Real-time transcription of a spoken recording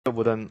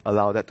wouldn't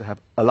allow that to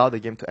allow the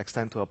game to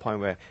extend to a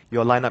point where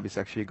your lineup is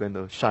actually going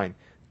to shine.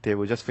 They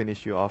will just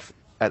finish you off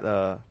at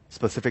a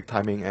specific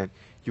timing, and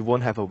you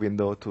won't have a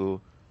window to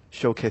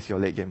showcase your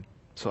late game.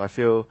 So I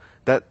feel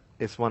that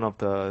is one of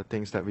the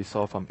things that we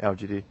saw from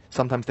LGD.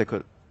 Sometimes they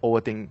could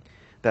overthink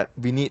that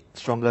we need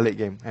stronger late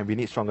game,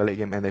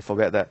 and they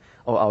forget that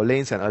our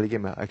lanes and early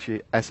game are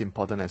actually as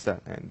important as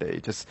that, and they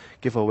just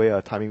give away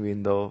a timing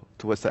window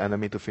towards the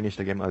enemy to finish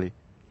the game early.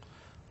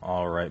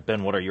 All right,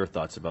 Ben, what are your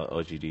thoughts about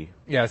LGD?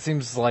 Yeah, it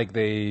seems like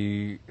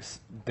they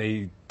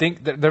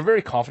think that they're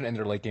very confident in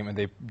their late game, and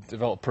they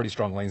develop pretty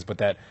strong lanes. But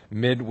that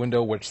mid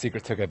window, which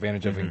Secret took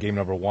advantage of in game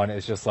number 1,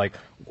 is just like,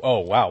 oh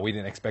wow, we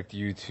didn't expect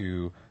you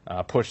to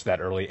push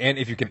that early. And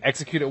if you can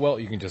execute it well,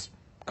 you can just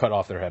cut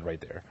off their head right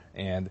there.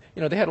 And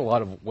they had a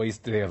lot of ways.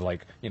 They have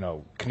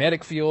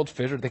kinetic field,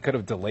 fissure. They could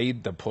have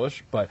delayed the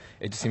push, but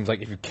it just seems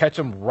like if you catch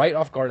them right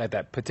off guard at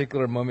that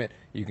particular moment,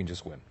 you can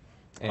just win.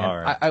 And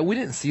right. we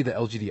didn't see the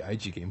LGD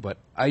IG game, but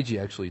IG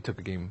actually took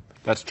a game.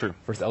 That's true.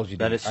 Versus LGD.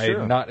 That is true.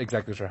 I'm not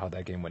exactly sure how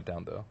that game went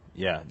down, though.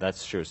 Yeah,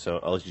 that's true.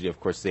 So LGD, of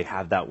course, they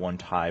have that one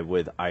tie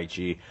with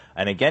IG.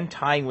 And again,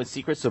 tying with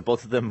Secret, so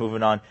both of them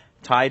moving on,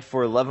 tied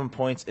for 11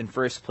 points in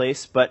first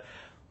place. But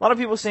a lot of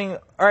people saying,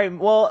 all right,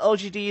 well,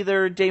 LGD,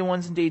 their day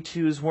 1s and day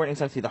 2s weren't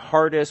exactly the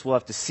hardest. We'll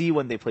have to see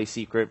when they play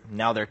Secret.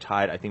 Now they're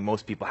tied. I think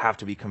most people have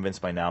to be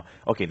convinced by now.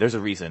 Okay, there's a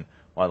reason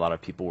why a lot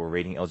of people were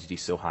rating LGD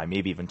so high,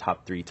 maybe even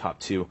top 3, top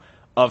 2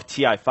 of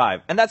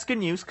TI5. And that's good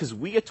news because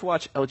we get to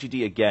watch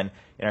LGD again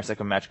in our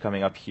second match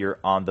coming up here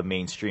on the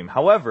main stream.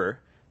 However,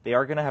 they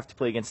are going to have to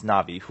play against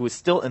Na'Vi, who is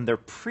still in their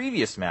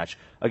previous match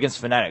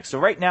against Fnatic. So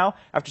right now,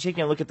 after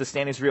taking a look at the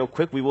standings real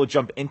quick, we will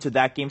jump into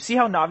that game, see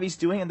how Na'Vi's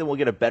doing, and then we'll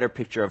get a better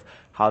picture of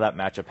how that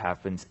matchup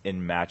happens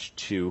in match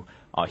 2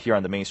 here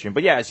on the mainstream.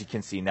 But yeah, as you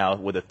can see now,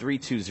 with a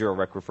 3-2-0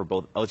 record for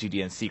both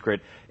LGD and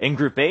Secret in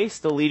Group A,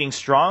 still leading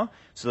strong.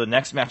 So the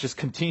next matches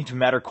continue to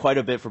matter quite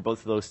a bit for both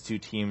of those two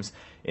teams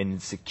in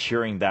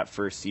securing that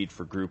first seed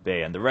for Group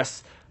A. And the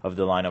rest of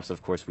the lineups,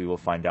 of course, we will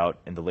find out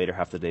in the later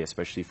half of the day,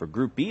 especially for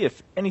Group B,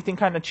 if anything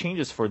kind of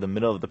changes for the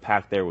middle of the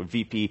pack there with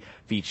VP,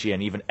 Vici,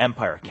 and even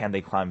Empire. Can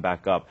they climb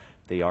back up?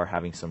 They are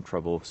having some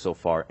trouble so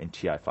far in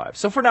TI5.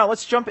 So for now,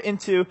 let's jump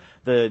into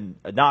the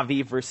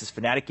Na'Vi versus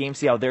Fnatic game,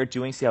 see how they're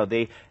doing, see how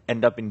they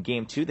end up in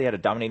Game 2. They had a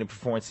dominating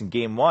performance in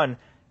Game 1,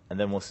 and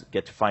then we'll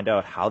get to find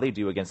out how they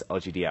do against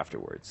LGD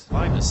afterwards.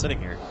 I'm just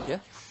sitting here. Yeah.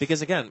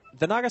 Because again,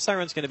 the Naga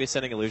Siren's going to be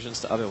sending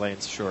illusions to other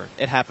lanes, sure.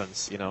 It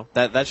happens,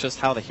 That's just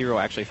how the hero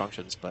actually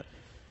functions. But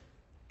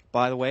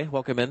by the way,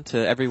 welcome in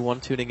to everyone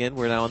tuning in.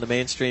 We're now on the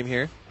main stream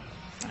here.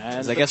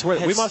 And I guess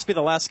we must be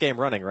the last game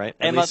running, right?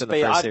 It must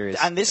be.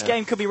 And this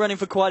game could be running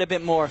for quite a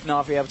bit more if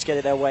Na'Vi are able to get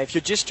it their way. If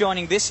you're just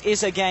joining, this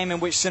is a game in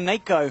which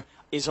Seneko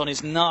is on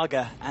his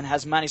Naga and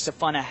has managed to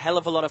find a hell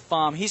of a lot of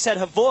farm. He said,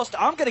 Havorst,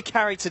 I'm going to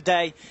carry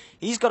today.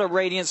 He's got a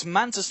Radiance,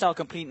 Manta style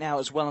complete now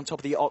as well on top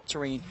of the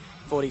Octarine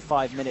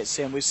 45 minutes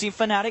in. We've seen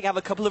Fnatic have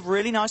a couple of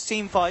really nice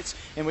team fights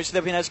in which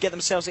they've been able to get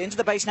themselves into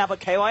the base now, but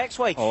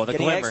KYXway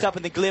getting X'd up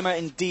in the Glimmer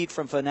indeed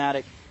from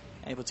Fnatic.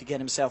 Able to get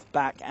himself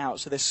back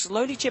out. So they're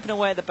slowly chipping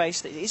away at the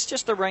base. It's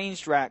just the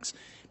ranged racks,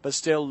 but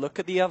still, look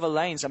at the other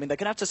lanes. I mean, they're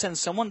going to have to send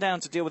someone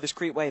down to deal with this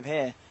creep wave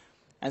here.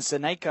 And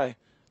Seneko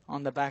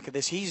on the back of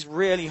this. He's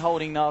really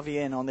holding Na'Vi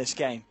in on this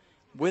game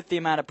with the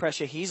amount of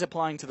pressure he's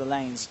applying to the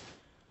lanes.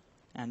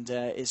 And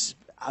it's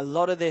a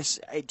lot of this,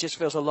 it just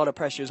feels a lot of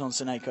pressure is on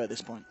Seneko at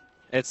this point.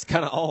 It's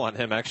kind of all on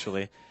him,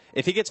 actually.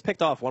 If he gets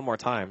picked off one more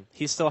time,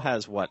 he still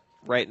has,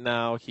 right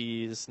now,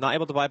 he's not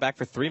able to buy back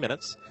for 3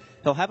 minutes.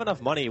 He'll have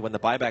enough money when the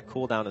buyback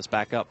cooldown is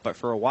back up, but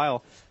for a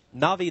while,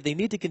 Na'Vi, they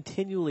need to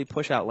continually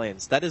push out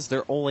lanes. That is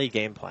their only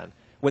game plan.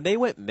 When they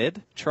went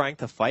mid, trying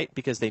to fight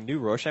because they knew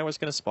Roshan was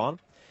going to spawn,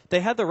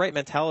 they had the right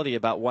mentality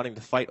about wanting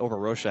to fight over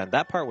Roshan.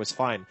 That part was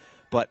fine,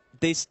 but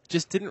they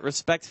just didn't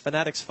respect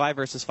Fnatic's 5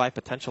 versus 5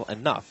 potential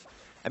enough.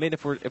 I mean,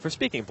 if we're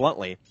speaking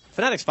bluntly,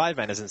 Fnatic's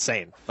 5-man is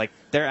insane.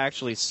 They're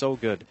actually so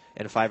good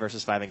in 5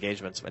 versus 5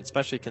 engagements,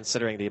 especially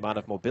considering the amount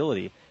of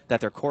mobility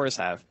that their cores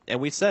have. And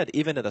we said,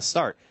 even at the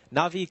start,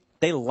 Na'Vi,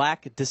 they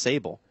lack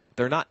disable.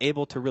 They're not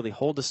able to really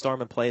hold the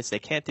storm in place. They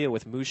can't deal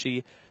with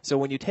Mushi. So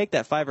when you take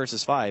that 5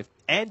 versus 5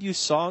 and you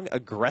song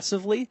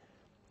aggressively,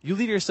 you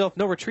leave yourself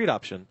no retreat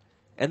option.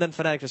 And then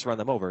Fnatic just run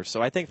them over.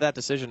 So I think that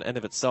decision in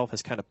of itself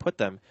has kind of put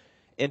them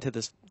into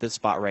this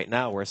spot right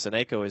now where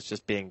Seneko is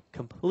just being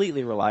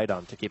completely relied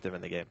on to keep them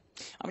in the game.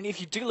 I mean, if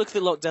you do look at the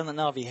lockdown that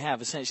Na'Vi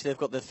have, essentially they've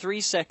got the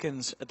 3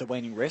 seconds at the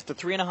Waning Rift, the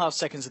 3.5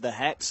 seconds of the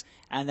Hex,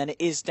 and then it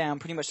is down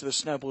pretty much to the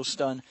Snowball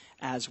Stun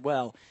as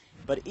well.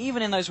 But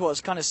even in those,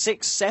 kind of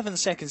 6-7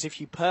 seconds,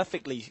 if you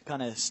perfectly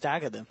kind of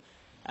stagger them,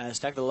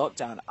 stagger the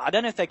lockdown, I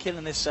don't know if they're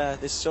killing this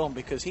Storm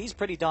because he's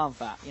pretty darn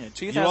fat.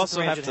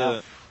 2,300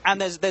 health. And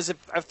there's a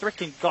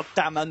freaking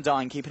goddamn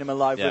Undying keeping him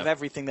alive with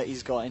everything that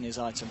he's got in his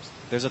items.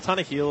 There's a ton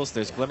of heals,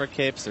 there's Glimmer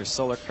Capes, there's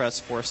Solar Crests,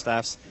 Force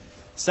Staffs.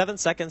 7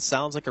 seconds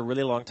sounds like a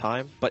really long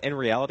time, but in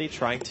reality,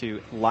 trying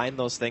to line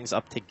those things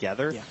up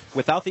together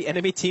without the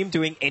enemy team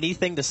doing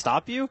anything to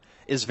stop you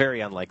is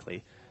very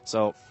unlikely.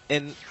 So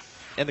in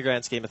the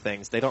grand scheme of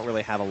things, they don't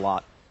really have a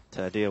lot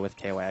to deal with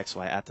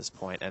KYXY at this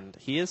point. And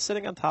he is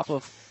sitting on top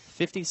of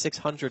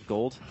 5,600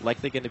 gold,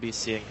 likely going to be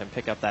seeing him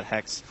pick up that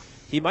Hex.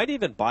 He might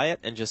even buy it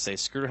and just say,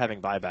 screw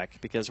having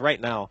buyback, because right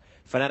now,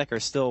 Fnatic are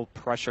still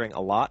pressuring a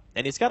lot,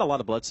 and he's got a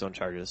lot of Bloodstone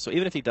charges, so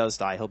even if he does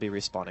die, he'll be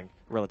respawning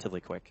relatively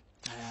quick.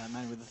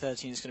 Man, with the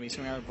 13, it's going to be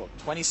something around,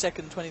 20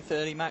 second, 20,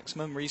 30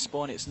 maximum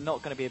respawn. It's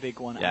not going to be a big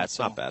one. Yeah, it's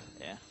not bad.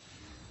 Yeah.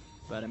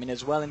 But, I mean,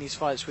 as well in these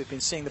fights, we've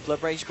been seeing the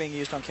Blood Rage being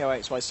used on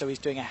KYXY, so he's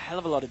doing a hell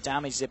of a lot of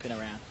damage zipping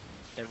around.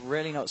 They're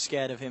really not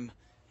scared of him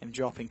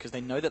dropping, because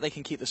they know that they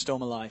can keep the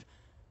Storm alive.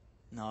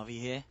 Na'Vi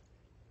here,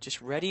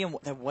 just ready, and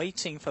they're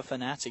waiting for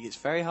Fnatic. It's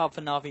very hard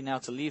for Na'Vi now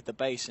to leave the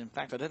base. In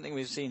fact, I don't think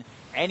we've seen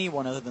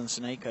anyone other than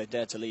Seneko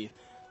dare to leave.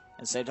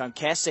 At the same time,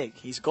 Kesik,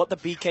 he's got the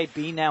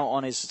BKB now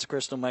on his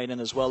Crystal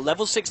Maiden as well.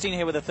 Level 16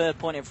 here with a third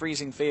point in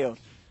Freezing Field.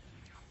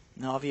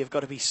 Na'Vi have got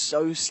to be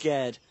so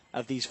scared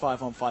of these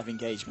 5-on-5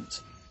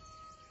 engagements.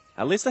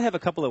 At least they have a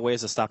couple of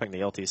ways of stopping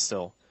the ultis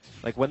still.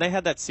 Like, when they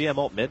had that CM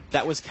ult mid,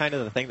 that was kind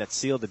of the thing that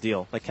sealed the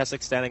deal. Like,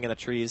 Kesik standing in the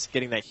trees,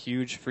 getting that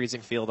huge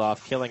freezing field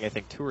off, killing, I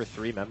think, 2 or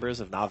 3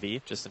 members of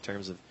Na'Vi, just in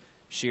terms of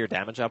sheer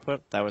damage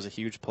output. That was a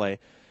huge play.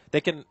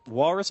 They can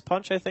Walrus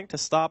Punch, I think, to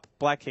stop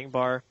Black King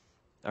Bar,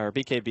 or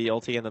BKB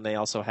ulti, and then they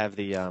also have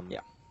the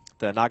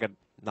Naga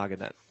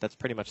Net. That's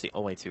pretty much the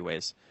only 2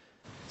 ways.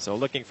 So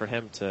looking for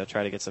him to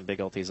try to get some big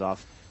ultis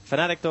off.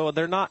 Fnatic, though,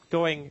 they're not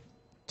going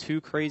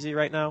too crazy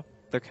right now.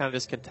 They're kind of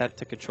just content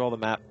to control the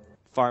map,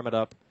 farm it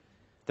up.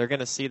 They're going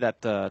to see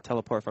that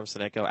teleport from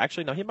Seneko.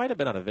 Actually, no, he might have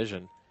been on a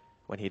vision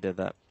when he did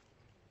that.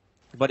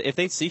 But if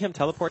they see him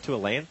teleport to a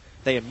lane,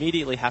 they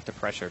immediately have to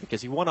pressure,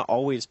 because you want to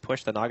always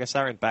push the Naga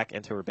Siren back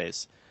into her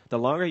base. The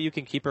longer you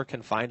can keep her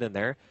confined in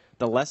there,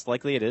 the less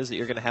likely it is that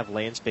you're going to have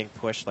lanes being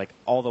pushed like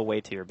all the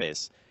way to your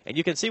base. And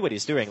you can see what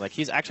he's doing. Like,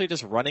 he's actually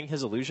just running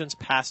his illusions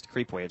past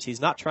creep waves.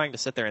 He's not trying to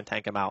sit there and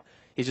tank him out.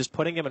 He's just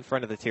putting him in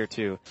front of the tier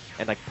 2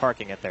 and like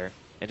parking it there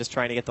and just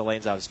trying to get the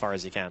lanes out as far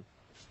as he can.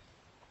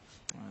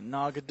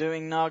 Naga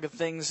doing Naga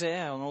things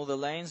here on all the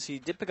lanes. He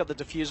did pick up the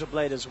Diffuser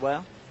Blade as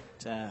well.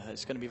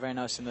 It's going to be very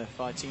nice in the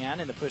fighting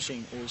and in the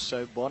pushing.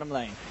 Also, bottom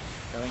lane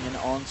going in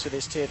on to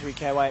this tier 3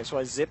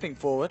 KYXY, zipping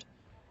forward.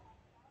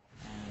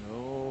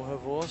 And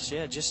Vorst,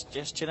 yeah,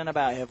 just chilling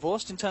about here.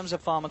 Vorst, in terms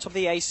of farm, on top of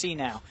the AC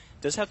now,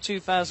 does have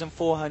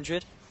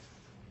 2,400.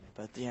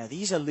 But yeah,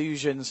 these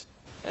illusions,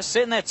 they're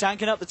sitting there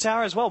tanking up the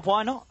tower as well.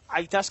 Why not?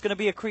 That's going to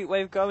be a creep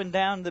wave going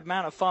down. The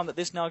amount of farm that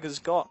this Naga's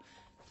got,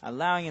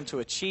 allowing him to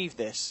achieve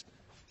this.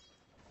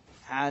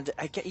 And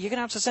you're going to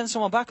have to send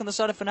someone back on the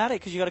side of Fnatic,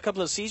 because you've got a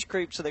couple of siege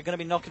creeps, so they're going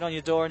to be knocking on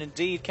your door. And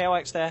indeed,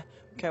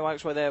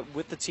 KYX were there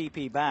with the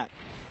TP back.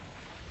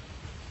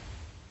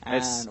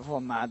 And, oh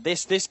man,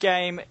 this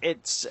game,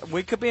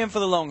 we could be in for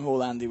the long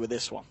haul, Andy, with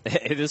this one.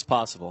 It is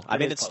possible. I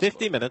mean, it's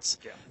 50 minutes.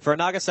 Yeah. For a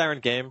Naga Siren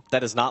game,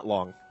 that is not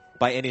long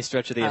by any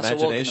stretch of the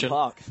imagination. A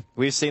walk in the park.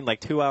 We've seen like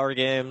 2-hour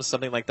games,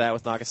 something like that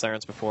with Naga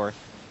Sirens before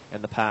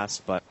in the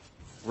past. But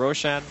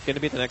Roshan, going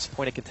to be the next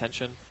point of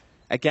contention.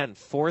 Again,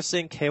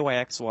 forcing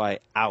KYXY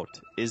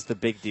out is the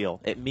big deal.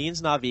 It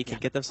means Na'Vi can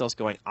get themselves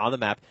going on the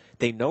map.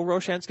 They know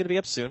Roshan's going to be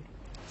up soon.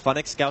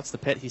 Funix scouts the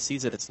pit. He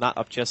sees it. It's not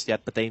up just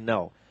yet, but they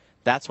know.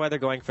 That's why they're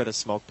going for the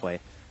smoke play.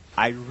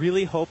 I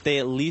really hope they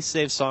at least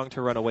save Song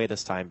to run away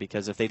this time,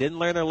 because if they didn't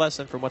learn their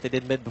lesson from what they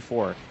did mid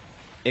before,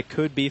 it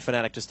could be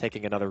Fnatic just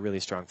taking another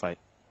really strong fight.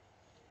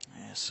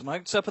 Yeah,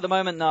 smoked up at the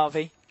moment,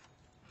 Na'Vi.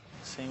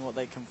 Seeing what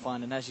they can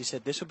find. And as you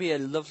said, this would be a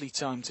lovely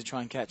time to try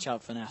and catch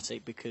out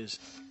Fnatic, because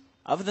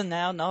other than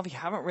now, Na'Vi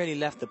haven't really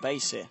left the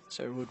base here.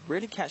 So it would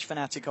really catch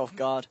Fnatic off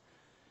guard.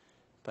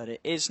 But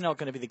it is not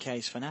going to be the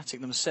case.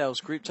 Fnatic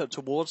themselves grouped up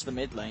towards the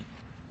mid lane.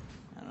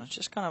 And I was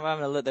just kind of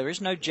having a look. There is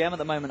no gem at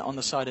the moment on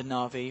the side of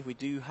Na'Vi. We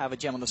do have a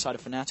gem on the side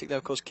of Fnatic, though.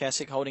 Of course,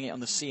 Kesik holding it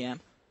on the CM.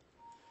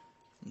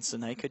 And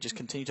Seneko just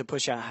continue to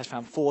push out. Has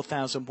found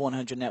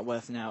 4,100 net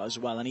worth now as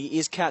well. And he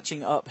is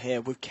catching up here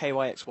with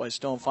KYXY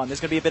Stormfire. There's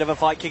going to be a bit of a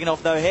fight kicking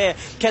off, though, here.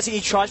 Kesik,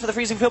 he tries for the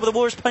freezing field, but the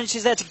Walrus Punch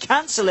is there to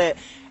cancel it.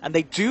 And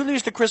they do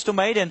lose the Crystal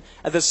Maiden.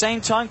 At the same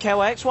time,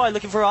 KYXY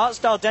looking for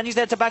Artstyle. Danny's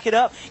there to back it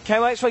up.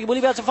 KYXY, will he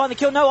be able to find the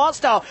kill? No,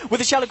 Artstyle with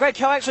the Shallow Grave.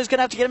 KYXY is going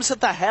to have to get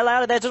himself the hell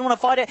out of there. Doesn't want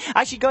to fight it.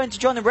 Actually going to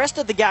join the rest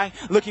of the gang,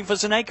 looking for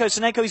Seneko.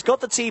 Seneko, he's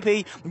got the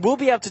TP. Will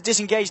be able to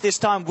disengage this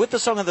time with the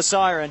Song of the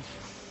Siren.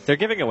 They're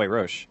giving away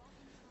Roche.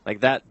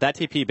 Like, that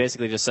TP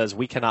basically just says,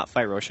 we cannot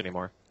fight Roche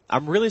anymore.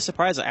 I'm really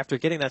surprised that after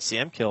getting that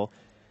CM kill,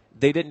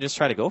 they didn't just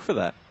try to go for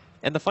that.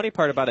 And the funny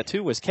part about it,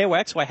 too, was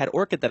KYXY had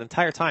Orchid that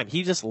entire time.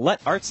 He just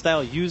let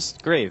Artstyle use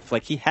Grave.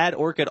 Like, he had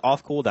Orchid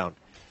off cooldown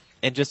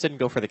and just didn't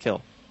go for the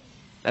kill.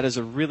 That is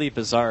a really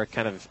bizarre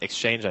kind of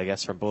exchange, I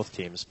guess, from both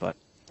teams. But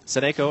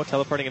Seneko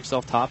teleporting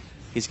himself top.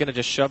 He's going to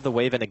just shove the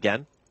wave in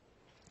again,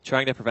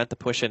 trying to prevent the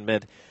push in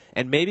mid.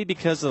 And maybe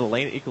because of the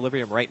lane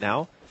equilibrium right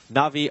now,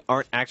 Na'Vi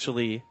aren't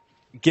actually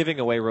giving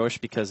away Roche,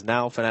 because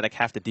now Fnatic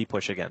have to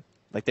de-push again.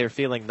 Like, they're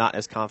feeling not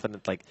as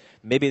confident. Like,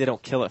 maybe they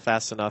don't kill it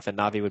fast enough and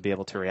Na'Vi would be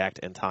able to react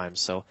in time.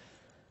 So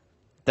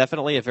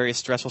definitely a very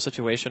stressful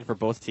situation for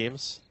both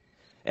teams.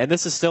 And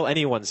this is still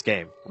anyone's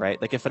game, right?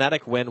 Like, if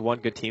Fnatic win one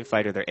good team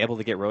fight or they're able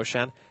to get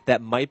Roshan,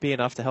 that might be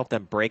enough to help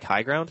them break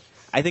high ground.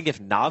 I think if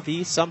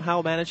Na'Vi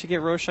somehow manage to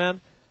get Roshan,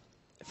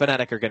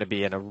 Fnatic are going to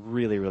be in a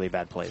really, really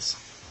bad place.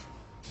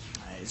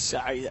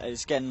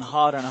 It's getting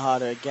harder and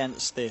harder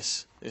against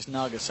this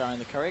Naga Siren.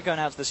 The career going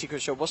out to the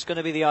secret shop. What's going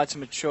to be the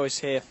item of choice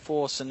here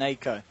for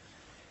Seneko?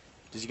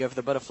 Does he go for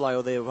the butterfly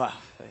or the...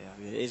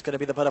 it's going to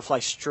be the butterfly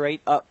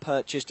straight up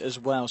purchased as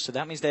well. So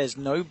that means there's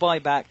no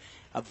buyback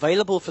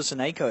available for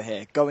Seneko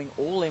here, going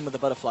all in with the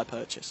butterfly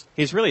purchase.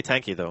 He's really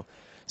tanky, though.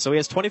 So he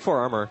has 24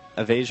 armor,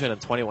 evasion, and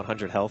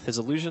 2100 health. His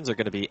illusions are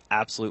going to be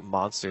absolute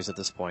monsters at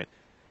this point.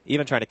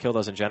 Even trying to kill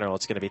those in general,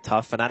 it's going to be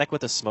tough. Fnatic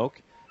with the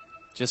smoke,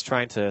 just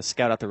trying to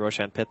scout out the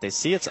Roshan pit. They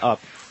see it's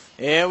up.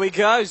 Here we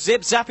go.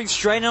 Zip zapping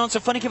straight in onto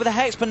Funny Kid with a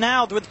Hex, but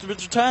now with the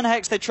return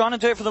Hex, they're trying to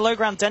do it for the low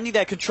ground. Dendy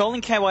there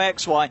controlling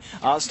KYXY.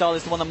 Artstyle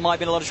is the one that might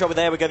be in a lot of trouble.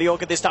 There we go. The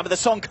Orchid this time, but the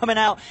song coming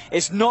out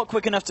is not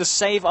quick enough to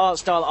save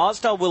Artstyle.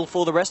 Artstyle will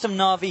fall. The rest of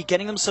Na'Vi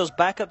getting themselves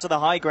back up to the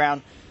high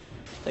ground.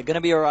 They're going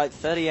to be alright.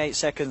 38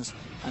 seconds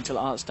until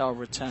Artstyle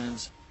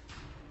returns.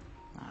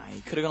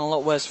 It could have gone a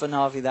lot worse for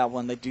Na'Vi, that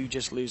one. They do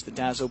just lose the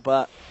Dazzle,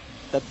 but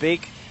the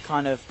big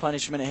kind of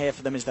punishment here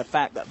for them is the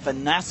fact that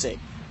Fnatic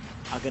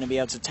are going to be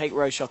able to take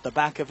Roche off the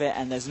back of it,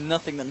 and there's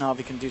nothing that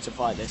Na'Vi can do to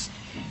fight this.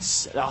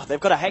 They've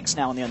got a Hex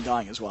now on the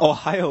Undying as well.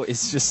 Ohio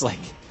is just like...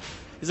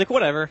 He's like,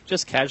 whatever,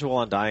 just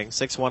casual Undying,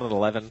 6-1 and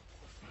 11.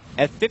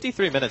 At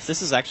 53 minutes,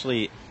 this is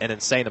actually an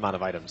insane amount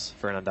of items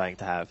for an Undying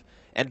to have.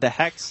 And the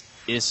Hex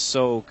is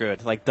so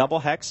good. Like, double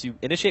Hex, you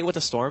initiate with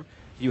a Storm,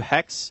 you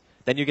Hex,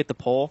 then you get the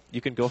pull.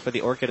 You can go for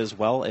the Orchid as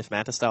well if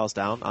Manta Style is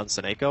down on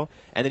Seneko,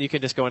 and then you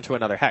can just go into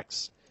another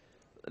Hex.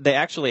 They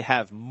actually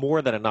have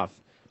more than enough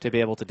to be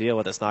able to deal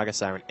with this Naga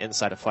Siren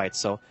inside a fight.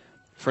 So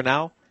for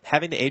now,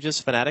 having the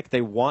Aegis Fnatic,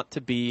 they want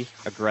to be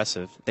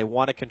aggressive. They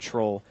want to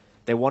control.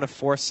 They want to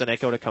force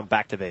Seneko to come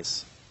back to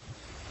base.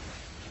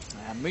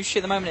 Mushi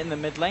at the moment in the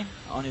mid lane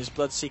on his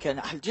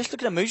Bloodseeker. And just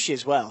look at Mushi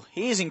as well.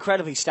 He is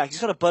incredibly stacked. He's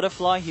got a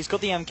Butterfly. He's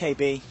got the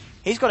MKB.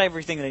 He's got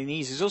everything that he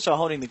needs. He's also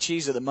holding the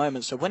cheese at the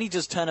moment. So when he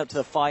does turn up to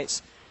the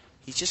fights,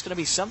 he's just going to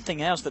be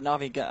something else that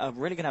Na'Vi are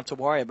really going to have to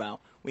worry about.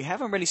 We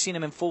haven't really seen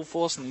him in full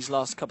force in these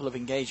last couple of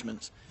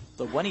engagements.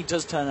 But when he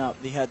does turn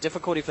up, the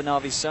difficulty for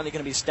Na'Vi is certainly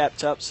going to be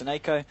stepped up.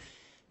 Seneko,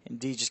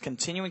 indeed, just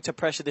continuing to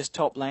pressure this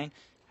top lane.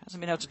 Hasn't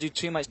been able to do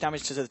too much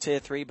damage to the tier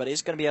 3, but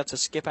is going to be able to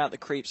skip out the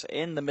creeps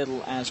in the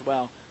middle as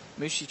well.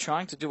 Mushi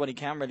trying to do what he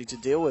can really to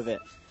deal with it.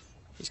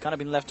 He's kind of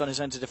been left on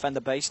his own to defend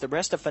the base. The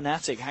rest of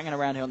Fnatic hanging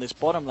around here on this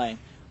bottom lane,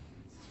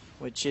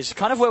 which is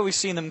kind of where we've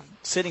seen them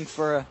sitting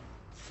for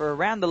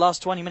around the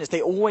last 20 minutes.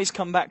 They always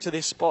come back to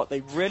this spot.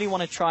 They really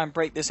want to try and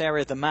break this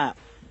area of the map.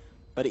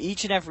 But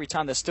each and every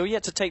time, they're still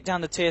yet to take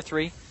down the tier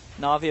 3.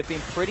 Na'Vi have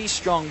been pretty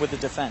strong with the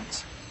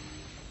defense.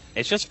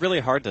 It's just really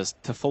hard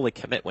to fully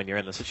commit when you're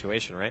in the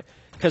situation, right?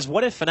 Because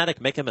what if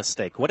Fnatic make a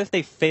mistake? What if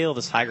they fail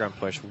this high ground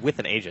push with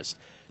an Aegis?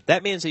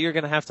 That means that you're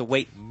going to have to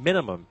wait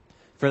minimum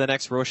for the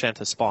next Roshan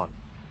to spawn.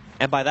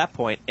 And by that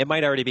point, it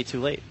might already be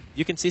too late.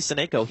 You can see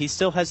Seneko, he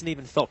still hasn't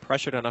even felt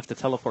pressured enough to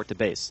teleport to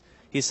base.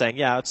 He's saying,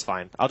 yeah, it's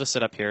fine. I'll just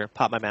sit up here,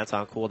 pop my Manta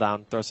on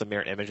cooldown, throw some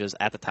mirror images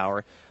at the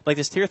tower. Like,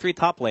 this tier 3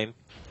 top lane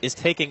is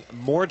taking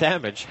more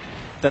damage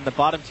than the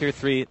bottom tier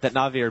 3 that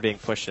Na'Vi are being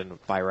pushed in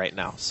by right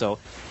now. So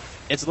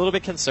it's a little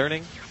bit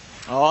concerning.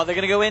 Oh, they're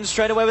going to go in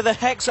straight away with the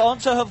Hex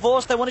onto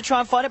Havorst. They want to try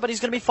and find it, but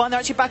he's going to be fine. They're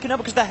actually backing up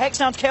because the Hex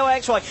now to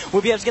KYXY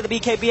will be able to get the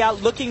BKB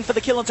out, looking for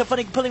the kill onto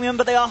Funny, pulling him in,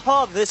 but they are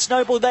hard. The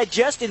Snowball there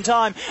just in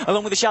time,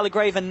 along with the Shallow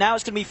Grave, and now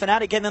it's going to be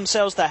Fnatic getting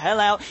themselves the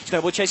hell out.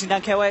 Snowball chasing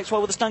down KYXY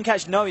with the stun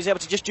catch. No, he's able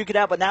to just duke it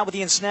out, but now with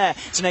the ensnare,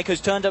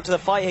 Seneko's turned up to the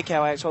fight here.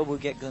 KYXY will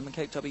get Glimmer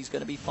Cape Top. He's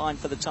going to be fine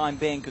for the time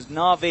being because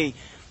Na'Vi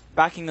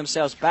backing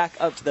themselves back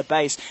up to the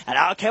base. And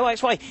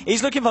KYXY,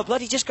 he's looking for blood.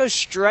 He just goes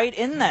straight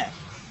in there.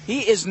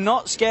 He is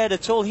not scared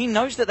at all. He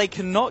knows that they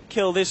cannot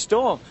kill this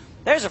Storm.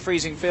 There's a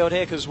freezing field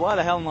here, because why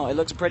the hell not? It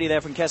looks pretty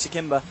there from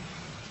Kesikimba.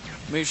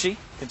 Mushi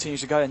continues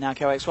to go, and now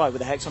KXY with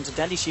the Hex onto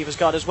Dendy. Shiva's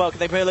Guard as well. Can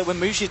they reel it with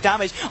Mushi's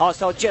damage?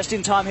 Artstyle just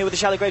in time here with the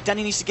Shallow Grave.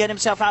 Dendy needs to get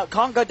himself out.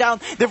 Can't go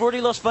down. They've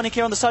already lost Funnick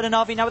here on the side of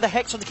Na'Vi. Now with the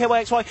Hex onto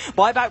KXY.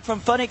 Buyback from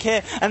Funnick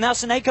here. And now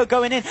Seneko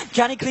going in.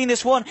 Can he clean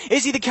this one?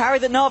 Is he the carry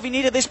that Na'Vi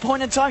need at this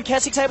point in time?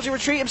 Kesik's able to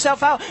retreat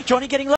himself out. Johnny getting